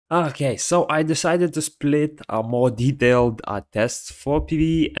Okay, so I decided to split more detailed tests for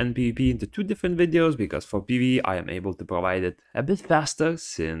PvE and PvP into two different videos because for PvE I am able to provide it a bit faster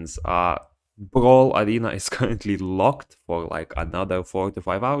since Brawl Arena is currently locked for like another 4 to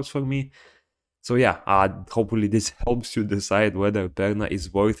 5 hours for me. So yeah, hopefully this helps you decide whether PERNA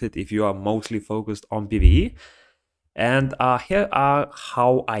is worth it if you are mostly focused on PvE. And here are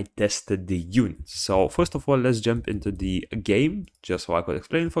how I tested the units. So first of all, let's jump into the game, just so I could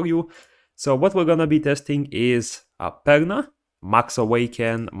explain for you. So what we're gonna be testing is PERNA, Max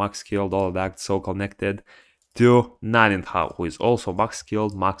Awaken, Max Skilled, all of that, so connected to NARIN, who is also Max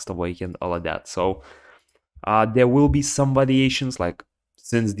Skilled, Max Awakened, all of that. So there will be some variations, like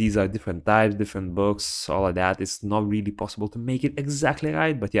since these are different types, different books, all of that, it's not really possible to make it exactly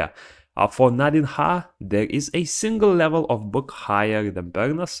right, but yeah. For NARIN, there is a single level of book higher than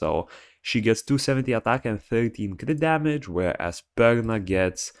PERNA, so she gets 270 attack and 13 crit damage, whereas PERNA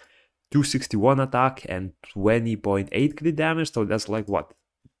gets 261 attack and 20.8 crit damage, so that's like what?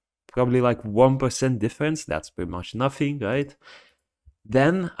 Probably like 1% difference, that's pretty much nothing, right?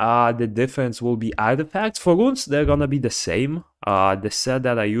 Then the difference will be artifacts. For runes, they're gonna be the same. The set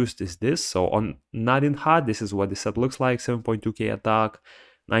that I used is this, so on NARIN, this is what the set looks like, 7.2k attack,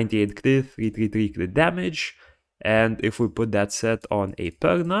 98 crit, 333 crit damage. And if we put that set on a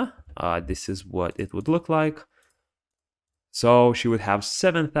PERNA, this is what it would look like. So she would have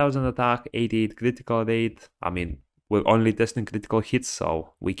 7000 attack, 88 critical rate. I mean, we're only testing critical hits,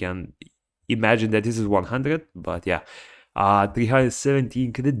 so we can imagine that this is 100, but yeah.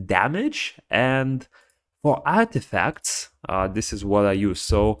 317 crit damage. And for artifacts, this is what I use.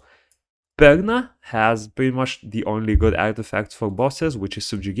 So PERNA has pretty much the only good artifacts for bosses, which is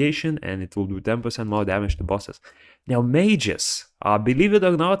subjugation, and it will do 10% more damage to bosses. Now mages, believe it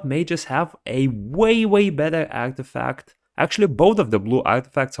or not, mages have a way better artifact. Actually, both of the blue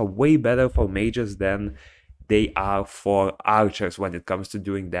artifacts are way better for mages than they are for archers when it comes to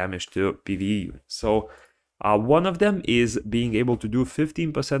doing damage to PvE units. So one of them is being able to do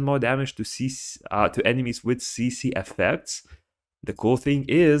 15% more damage to enemies with CC effects. The cool thing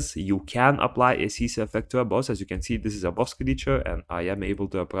is you can apply a CC effect to a boss. As you can see, this is a boss creature, and I am able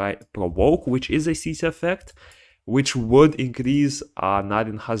to apply Provoke, which is a CC effect, which would increase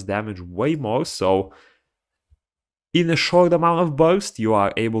NARIN's damage way more. So in a short amount of burst, you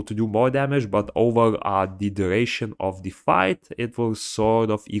are able to do more damage, but over the duration of the fight, it will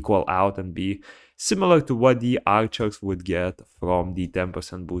sort of equal out and be similar to what the archers would get from the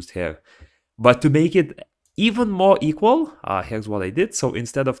 10% boost here. But to make it even more equal, here's what I did. So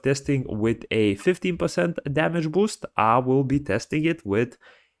instead of testing with a 15% damage boost, I will be testing it with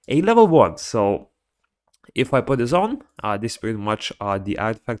a level 1. So if I put this on, this is pretty much the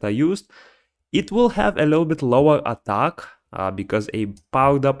artifact I used. It will have a little bit lower attack because a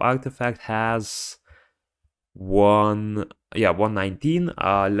powered up artifact has 119,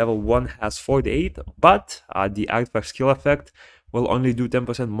 level 1 has 48, but the artifact skill effect will only do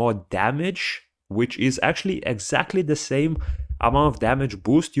 10% more damage, which is actually exactly the same amount of damage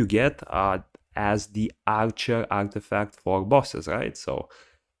boost you get as the archer artifact for bosses, right? So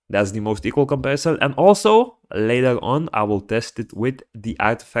that's the most equal comparison. And also later on I will test it with the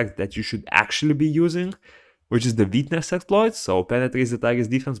artifact that you should actually be using, which is the weakness exploit. So penetrates the target's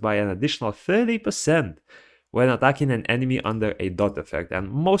defense by an additional 30% when attacking an enemy under a dot effect. And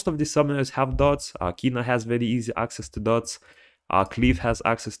most of the summoners have dots. Kina has very easy access to dots. Cleave has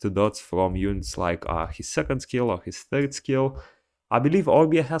access to dots from units like his second skill or his third skill. I believe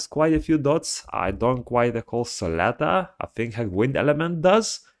Orbia has quite a few dots. I don't quite recall Solata. I think her wind element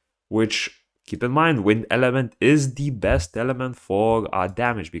does, which, keep in mind, wind element is the best element for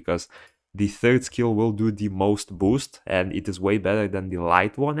damage because the third skill will do the most boost and it is way better than the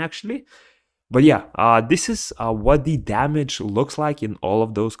light one actually. But yeah, this is what the damage looks like in all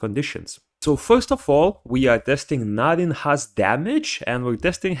of those conditions. So first of all, we are testing NARIN's damage, and we're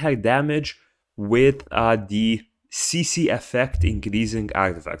testing her damage with the CC effect increasing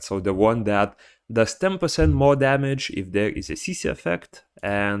artifact. So the one that does 10% more damage if there is a CC effect,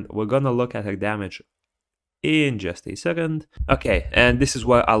 and we're gonna look at her damage in just a second. Okay, and this is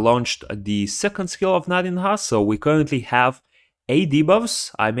where I launched the second skill of NARIN. So we currently have 8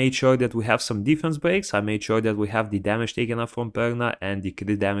 debuffs. I made sure that we have some defense breaks. I made sure that we have the damage taken up from PERNA and the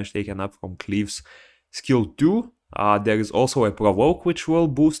crit damage taken up from Cleave's skill 2. There is also a Provoke, which will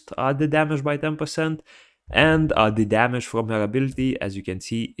boost the damage by 10%. And the damage from her ability, as you can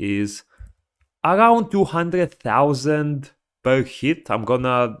see, is around 200,000 per hit. I'm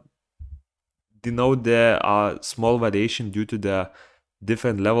gonna denote the small variation due to the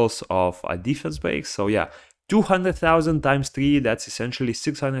different levels of defense breaks. So yeah, 200,000 times 3, that's essentially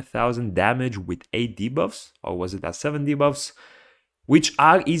 600,000 damage with 8 debuffs, or was it at 7 debuffs, which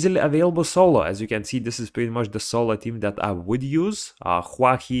are easily available solo. As you can see, this is pretty much the solo team that I would use.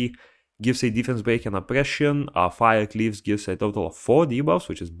 Huahi gives a defense break and oppression. Fire Cleaves gives a total of 4 debuffs,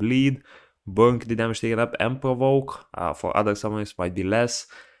 which is bleed, burn, the damage taken up, and provoke. For other summons might be less.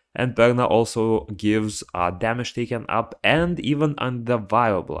 And PERNA also gives damage taken up and even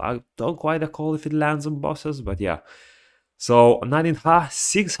undesirable. I don't quite recall if it lands on bosses, but yeah. So NARIN Ha,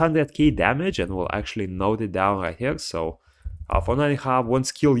 600k damage, and we'll actually note it down right here. So for NARIN Ha, one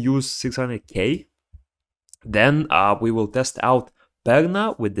skill use 600k. Then we will test out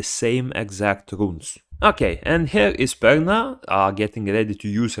PERNA with the same exact runes. Okay, and here is PERNA getting ready to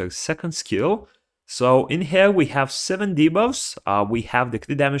use her second skill. So in here we have 7 debuffs, we have the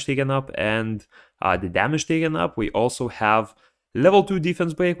crit damage taken up and the damage taken up. We also have level 2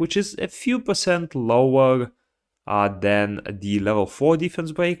 defense break, which is a few percent lower than the level 4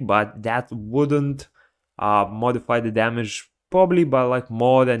 defense break, but that wouldn't modify the damage probably by like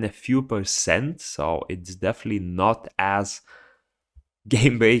more than a few percent, so it's definitely not as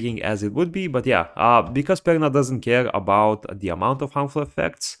game breaking as it would be. But yeah, because PERNA doesn't care about the amount of harmful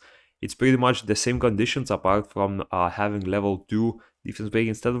effects, it's pretty much the same conditions apart from having level 2 defense break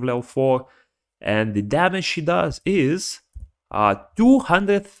instead of level 4. And the damage she does is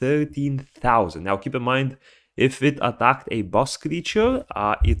 213,000. Now keep in mind, if it attacked a boss creature,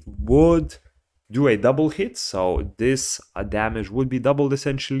 it would do a double hit. So this damage would be doubled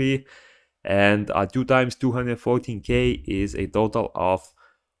essentially. And 2 times 214k is a total of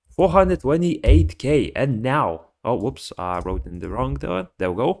 428k. And now, oh whoops, I wrote in the wrong there.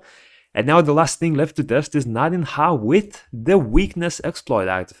 There we go. And now the last thing left to test is NARIN Ha with the weakness exploit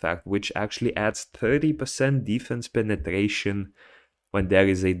artifact, which actually adds 30% defense penetration when there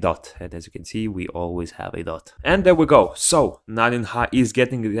is a dot. And as you can see, we always have a dot. And there we go. So NARIN Ha is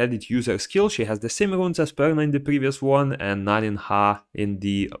getting ready to use her skill. She has the same runes as PERNA in the previous one and NARIN Ha in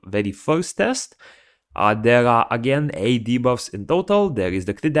the very first test. There are again 8 debuffs in total. There is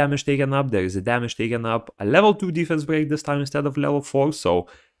the crit damage taken up, there is the damage taken up, a level 2 defense break this time instead of level 4. So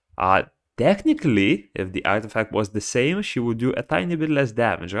technically, if the artifact was the same, she would do a tiny bit less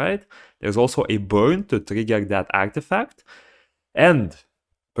damage, right? There's also a burn to trigger that artifact. And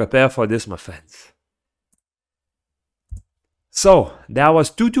prepare for this, my friends. So that was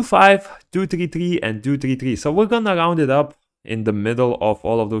 225, 233, and 233. So we're gonna round it up in the middle of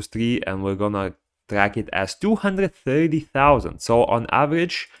all of those three, and we're gonna track it as 230,000. So on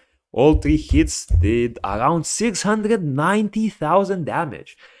average, all 3 hits did around 690,000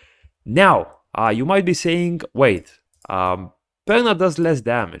 damage. Now, you might be saying, wait, PERNA does less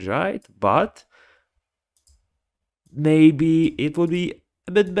damage, right? But maybe it would be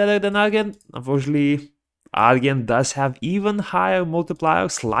a bit better than argen. Unfortunately, argen does have even higher multiplier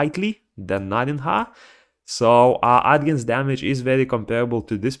slightly than NARIN Ha. So argen's damage is very comparable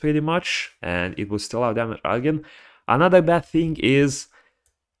to this pretty much, and it will still outdamage argen. Another bad thing is,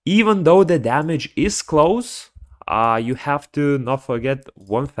 even though the damage is close, you have to not forget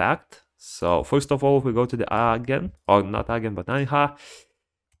one fact. So first of all, if we go to the argen, or not argen but NARIN Ha,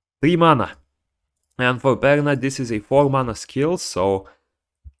 3 mana. And for PERNA, this is a 4 mana skill. So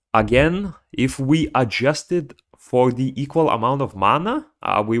again, if we adjusted for the equal amount of mana,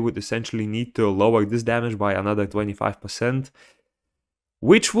 we would essentially need to lower this damage by another 25%,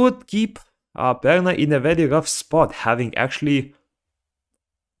 which would keep PERNA in a very rough spot, having actually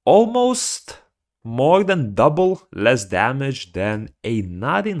almost more than double less damage than a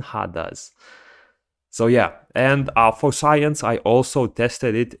NARIN Ha does. So yeah, and for science, I also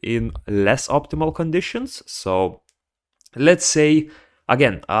tested it in less optimal conditions. So let's say,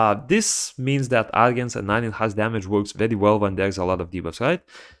 again, this means that argen's and NARIN Ha's damage works very well when there's a lot of debuffs, right?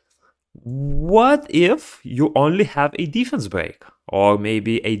 What if you only have a defense break? Or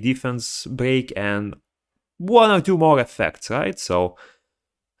maybe a defense break and 1 or 2 more effects, right? So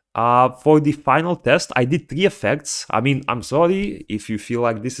for the final test, I did 3 effects. I mean, I'm sorry if you feel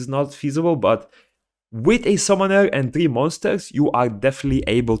like this is not feasible, but with a summoner and 3 monsters, you are definitely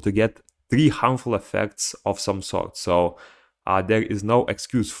able to get 3 harmful effects of some sort. So there is no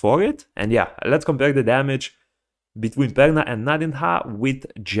excuse for it. And yeah, let's compare the damage between PERNA and NARIN Ha with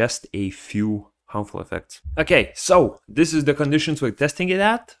just a few harmful effects. Okay, so this is the conditions we're testing it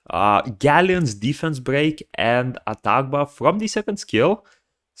at. Galleon's defense break and attack buff from the second skill.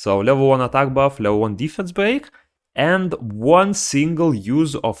 So level 1 attack buff, level 1 defense break, and 1 single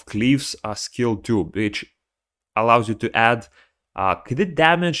use of Cleave's skill 2, which allows you to add crit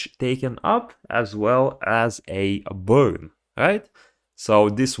damage taken up as well as a burn, right? So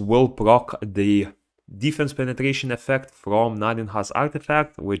this will proc the defense penetration effect from NARIN's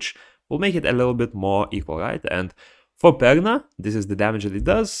artifact, which will make it a little bit more equal, right? And for PERNA, this is the damage that it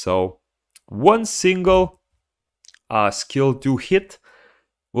does. So one single skill 2 hit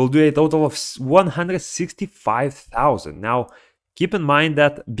will do a total of 165,000. Now, keep in mind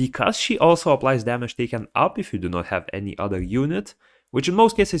that because she also applies damage taken up if you do not have any other unit, which in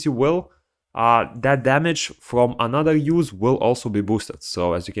most cases you will, that damage from another use will also be boosted.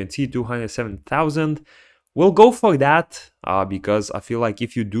 So as you can see, 207,000. We'll go for that because I feel like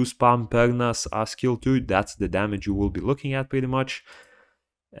if you do spam PERNA's skill 2, that's the damage you will be looking at pretty much.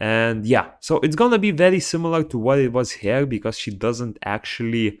 And yeah, so it's gonna be very similar to what it was here because she doesn't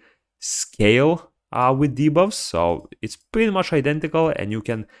actually scale with debuffs. So it's pretty much identical and you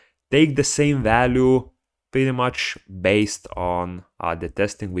can take the same value pretty much based on the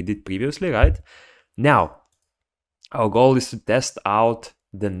testing we did previously, right? Now, our goal is to test out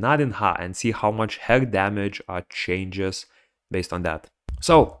the NARIN and see how much her damage changes based on that.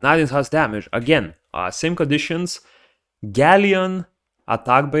 So, NARIN's damage, again, same conditions, Galleon,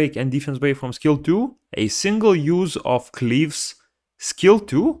 attack break and defense break from skill 2, a single use of Cleave's skill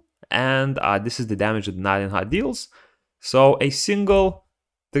 2, and this is the damage that NARIN deals. So, a single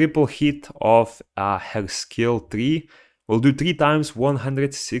triple hit of her skill 3 will do 3 times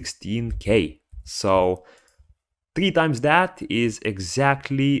 116k. So 3 times that is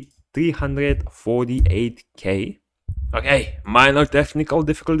exactly 348k. Okay, minor technical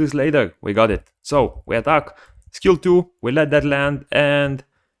difficulties later, we got it. So we attack, skill 2, we let that land, and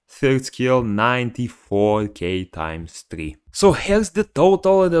third skill 94k times 3. So here's the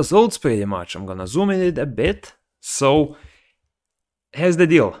total results pretty much. I'm gonna zoom in it a bit. So here's the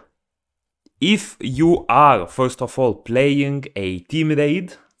deal. If you are, first of all, playing a team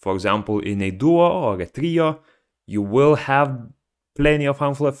raid, for example, in a duo or a trio, you will have plenty of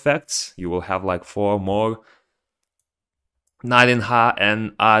harmful effects. You will have like 4 more. NARIN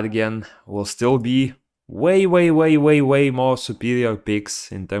and Argen will still be way more superior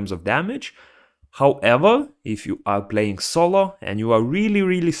picks in terms of damage. However, if you are playing solo and you are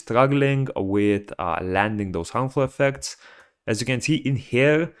really struggling with landing those harmful effects, as you can see in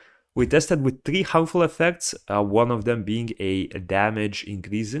here, we tested with 3 harmful effects, one of them being a damage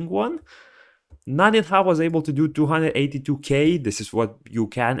increasing one. NARIN was able to do 282k. This is what you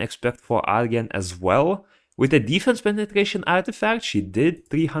can expect for Argen as well. With a defense penetration artifact, she did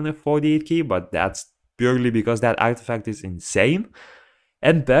 348k, but that's purely because that artifact is insane.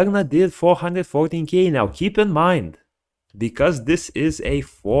 And PERNA did 414k. Now keep in mind, because this is a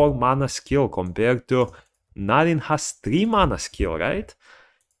 4 mana skill compared to NARIN has 3 mana skill, right?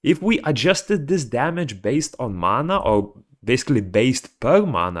 If we adjusted this damage based on mana, or basically based per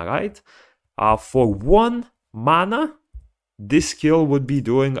mana, right? For 1 mana, this skill would be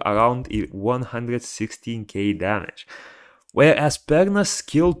doing around 116k damage. Whereas PERNA's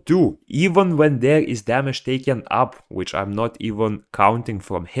skill 2, even when there is damage taken up, which I'm not even counting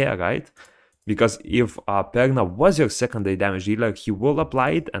from here, right? Because if PERNA was your secondary damage dealer, he will apply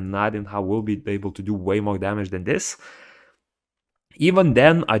it and NARIN will be able to do way more damage than this. Even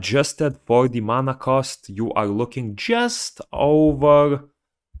then, adjusted for the mana cost, you are looking just over,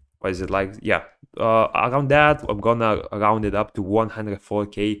 what is it like? Yeah, around that. I'm gonna round it up to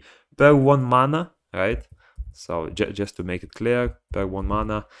 104k per 1 mana, right? So just to make it clear, per 1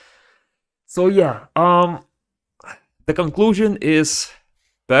 mana. So yeah, the conclusion is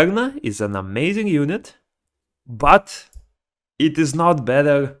PERNA is an amazing unit, but it is not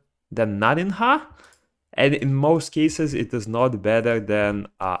better than NARIN, and in most cases it is not better than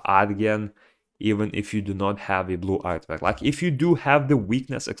Argen, even if you do not have a blue artifact. Like if you do have the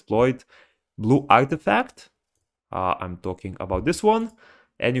weakness exploit blue artifact, I'm talking about this one,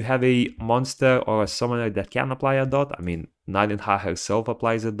 and you have a monster or a summoner that can apply a dot. I mean, NARIN herself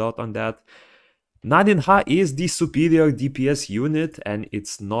applies a dot on that. NARIN is the superior DPS unit, and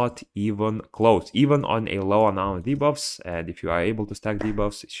it's not even close, even on a low amount of debuffs. And if you are able to stack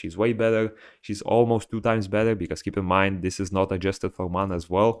debuffs, she's way better. She's almost 2 times better, because keep in mind, this is not adjusted for mana as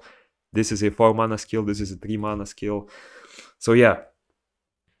well. This is a 4 mana skill, this is a 3 mana skill. So yeah,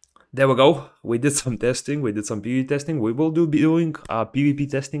 there we go. We did some testing, we did some PvE testing. We will be doing PvP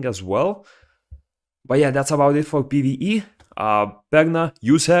testing as well. But yeah, that's about it for PvE. PERNA,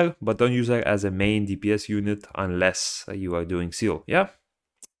 use her, but don't use her as a main DPS unit unless you are doing seal. Yeah,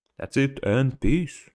 that's it, and peace.